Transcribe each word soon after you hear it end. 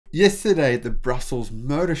Yesterday at the Brussels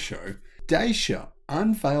Motor Show, Dacia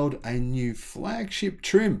unveiled a new flagship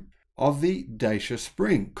trim of the Dacia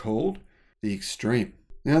Spring called the Extreme.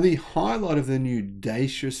 Now, the highlight of the new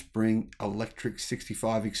Dacia Spring Electric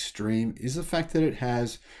 65 Extreme is the fact that it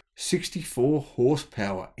has 64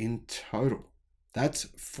 horsepower in total. That's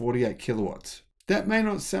 48 kilowatts. That may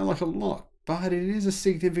not sound like a lot, but it is a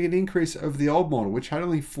significant increase over the old model, which had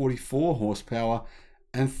only 44 horsepower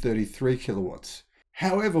and 33 kilowatts.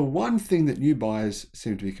 However, one thing that new buyers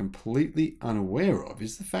seem to be completely unaware of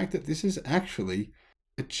is the fact that this is actually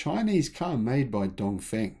a Chinese car made by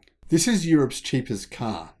Dongfeng. This is Europe's cheapest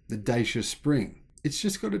car, the Dacia Spring. It's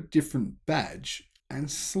just got a different badge and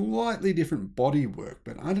slightly different bodywork,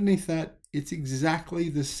 but underneath that, it's exactly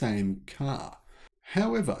the same car.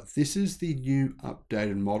 However, this is the new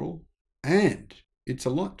updated model, and it's a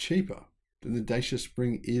lot cheaper than the Dacia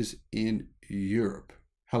Spring is in Europe.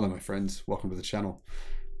 Hello my friends, welcome to the channel.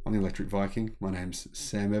 I'm the Electric Viking. My name's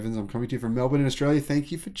Sam Evans. I'm coming to you from Melbourne in Australia. Thank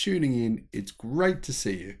you for tuning in. It's great to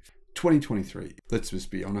see you. 2023, let's just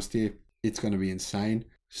be honest here, it's going to be insane.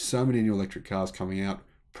 So many new electric cars coming out,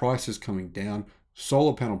 prices coming down,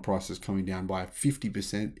 solar panel prices coming down by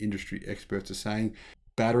 50%, industry experts are saying.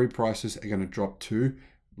 Battery prices are going to drop too.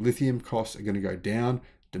 Lithium costs are going to go down.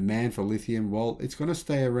 Demand for lithium, well, it's going to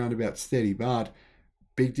stay around about steady, but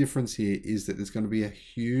big difference here is that there's going to be a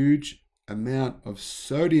huge amount of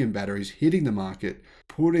sodium batteries hitting the market,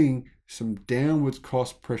 putting some downwards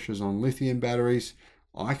cost pressures on lithium batteries.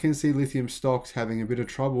 I can see lithium stocks having a bit of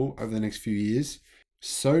trouble over the next few years.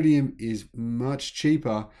 Sodium is much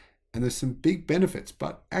cheaper and there's some big benefits,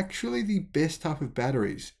 but actually the best type of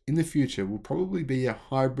batteries in the future will probably be a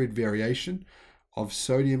hybrid variation of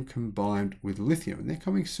sodium combined with lithium, and they're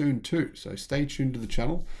coming soon too. So stay tuned to the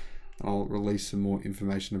channel. I'll release some more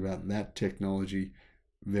information about that technology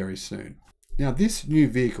very soon. Now, this new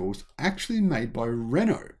vehicle is actually made by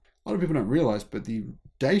Renault. A lot of people don't realize, but the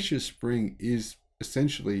Dacia Spring is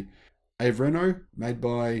essentially a Renault made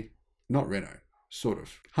by, not Renault, sort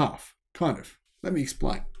of, half, kind of. Let me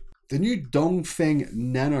explain. The new Dongfeng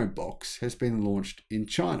Nano box has been launched in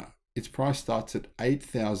China. Its price starts at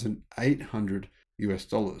 $8,800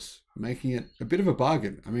 US, making it a bit of a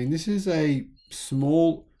bargain. I mean, this is a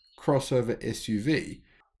small crossover SUV,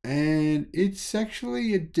 and it's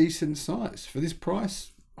actually a decent size. For this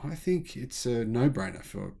price, I think it's a no-brainer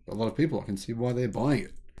for a lot of people. I can see why they're buying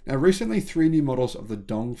it. Now, recently, 3 new models of the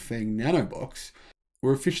Dongfeng Nano box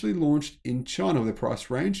were officially launched in China with a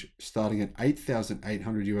price range starting at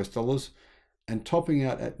 $8,800 US and topping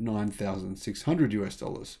out at $9,600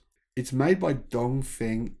 US. It's made by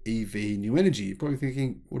Dongfeng EV New Energy. You're probably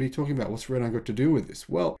thinking, what are you talking about? What's Renault got to do with this?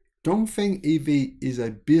 Well, Dongfeng EV is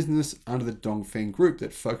a business under the Dongfeng Group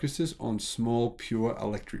that focuses on small, pure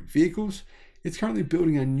electric vehicles. It's currently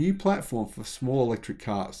building a new platform for small electric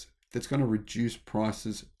cars that's going to reduce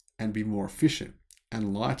prices and be more efficient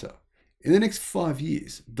and lighter. In the next 5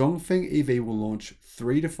 years, Dongfeng EV will launch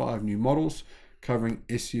 3 to 5 new models covering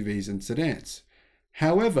SUVs and sedans.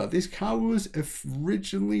 However, this car was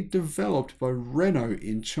originally developed by Renault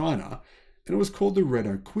in China, and it was called the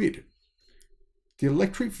Renault Kwid. The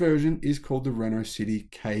electric version is called the Renault City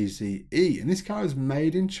KZE, and this car is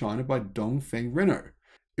made in China by Dongfeng Renault.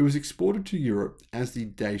 It was exported to Europe as the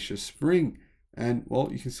Dacia Spring, and well,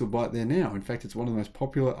 you can still buy it there now. In fact, it's one of the most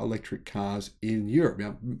popular electric cars in Europe.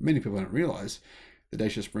 Now, many people don't realize the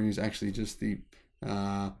Dacia Spring is actually just the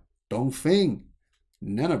Dongfeng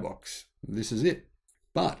Nano box. This is it.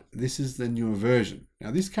 But this is the newer version.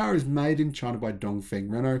 Now, this car is made in China by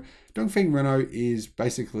Dongfeng Renault. Dongfeng Renault is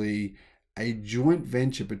basically a joint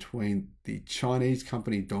venture between the Chinese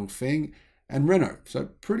company Dongfeng and Renault. So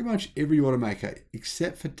pretty much every automaker,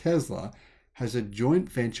 except for Tesla, has a joint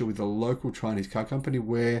venture with a local Chinese car company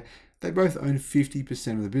where they both own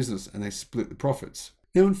 50% of the business and they split the profits.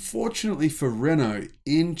 Now, unfortunately for Renault,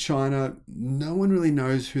 in China, no one really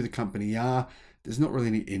knows who the company are. There's not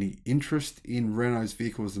really any interest in Renault's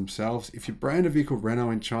vehicles themselves. If you brand a vehicle Renault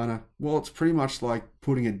in China, well, it's pretty much like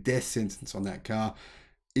putting a death sentence on that car.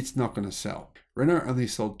 It's not going to sell. Renault only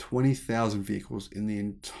sold 20,000 vehicles in the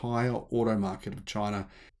entire auto market of China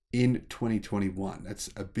in 2021. That's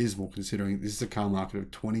abysmal considering this is a car market of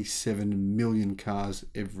 27 million cars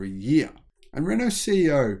every year. And Renault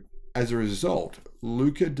CEO, as a result,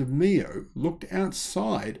 Luca De Meo, looked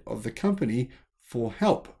outside of the company for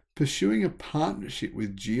help, pursuing a partnership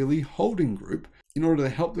with Geely Holding Group in order to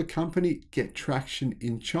help the company get traction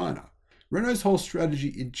in China. Renault's whole strategy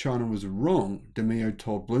in China was wrong, De Meo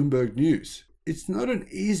told Bloomberg News. It's not an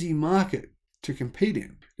easy market to compete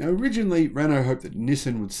in. Now, originally, Renault hoped that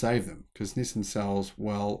Nissan would save them because Nissan sells,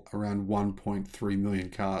 well, around 1.3 million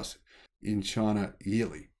cars in China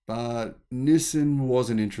yearly. But Nissan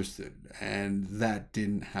wasn't interested, and that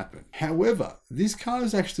didn't happen. However, this car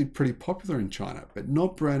is actually pretty popular in China, but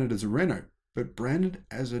not branded as a Renault, but branded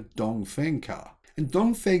as a Dongfeng car. And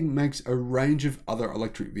Dongfeng makes a range of other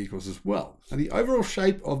electric vehicles as well. Now, the overall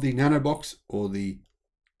shape of the Nano box, or the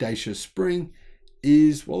Dacia Spring,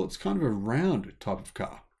 is, well, it's kind of a round type of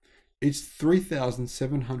car. It's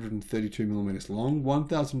 3,732 millimeters long,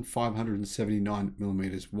 1,579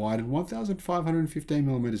 millimeters wide, and 1,515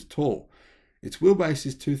 millimeters tall. Its wheelbase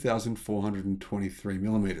is 2,423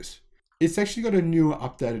 millimeters. It's actually got a newer,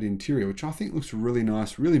 updated interior, which I think looks really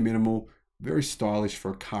nice, really minimal, very stylish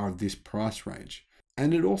for a car of this price range.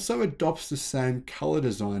 And it also adopts the same color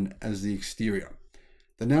design as the exterior.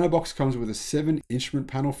 The Nano box comes with a 7-instrument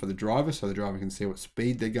panel for the driver, so the driver can see what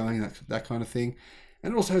speed they're going, that kind of thing.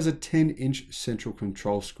 And it also has a 10-inch central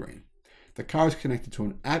control screen. The car is connected to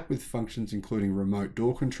an app with functions including remote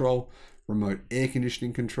door control, remote air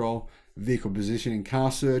conditioning control, vehicle positioning,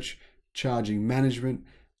 car search, charging management,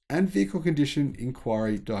 and vehicle condition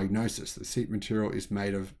inquiry diagnosis. The seat material is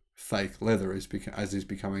made of fake leather, as is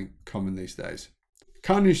becoming common these days.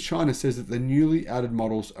 Car News China says that the newly added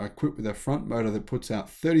models are equipped with a front motor that puts out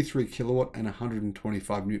 33 kilowatt and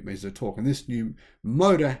 125 newton meters of torque. And this new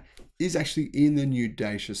motor is actually in the new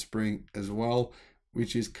Dacia Spring as well,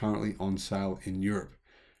 which is currently on sale in Europe.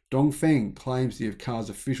 Dongfeng claims the car's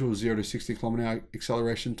official 0 to 60 km/h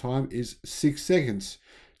acceleration time is 6 seconds.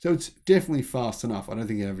 So it's definitely fast enough. I don't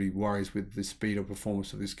think you have any worries with the speed or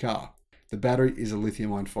performance of this car. The battery is a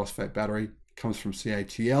lithium iron phosphate battery, comes from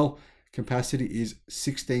CATL. Capacity is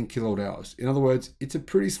 16 kilowatt hours. In other words, it's a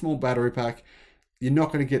pretty small battery pack. You're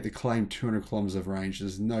not going to get the claimed 200 kilometers of range.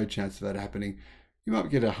 There's no chance of that happening. You might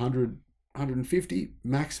get 100, 150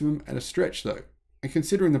 maximum at a stretch though. And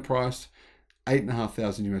considering the price,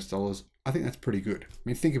 $8,500 US, I think that's pretty good. I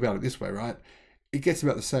mean, think about it this way, right? It gets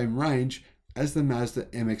about the same range as the Mazda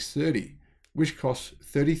MX-30, which costs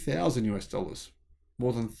 $30,000 US,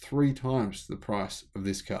 more than 3 times the price of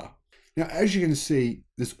this car. Now, as you can see,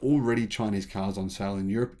 there's already Chinese cars on sale in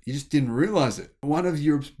Europe. You just didn't realize it. One of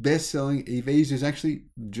Europe's best-selling EVs is actually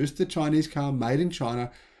just a Chinese car made in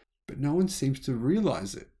China, but no one seems to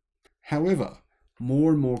realize it. However,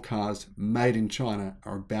 more and more cars made in China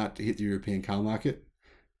are about to hit the European car market.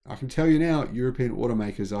 I can tell you now, European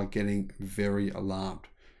automakers are getting very alarmed.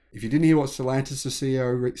 If you didn't hear what Stellantis, the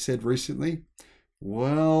CEO, said recently,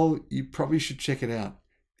 well, you probably should check it out.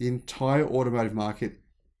 The entire automotive market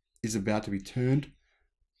is about to be turned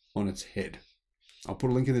on its head. I'll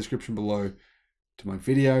put a link in the description below to my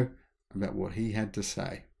video about what he had to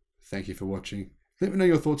say. Thank you for watching. Let me know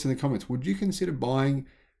your thoughts in the comments. Would you consider buying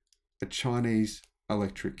a Chinese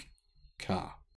electric car?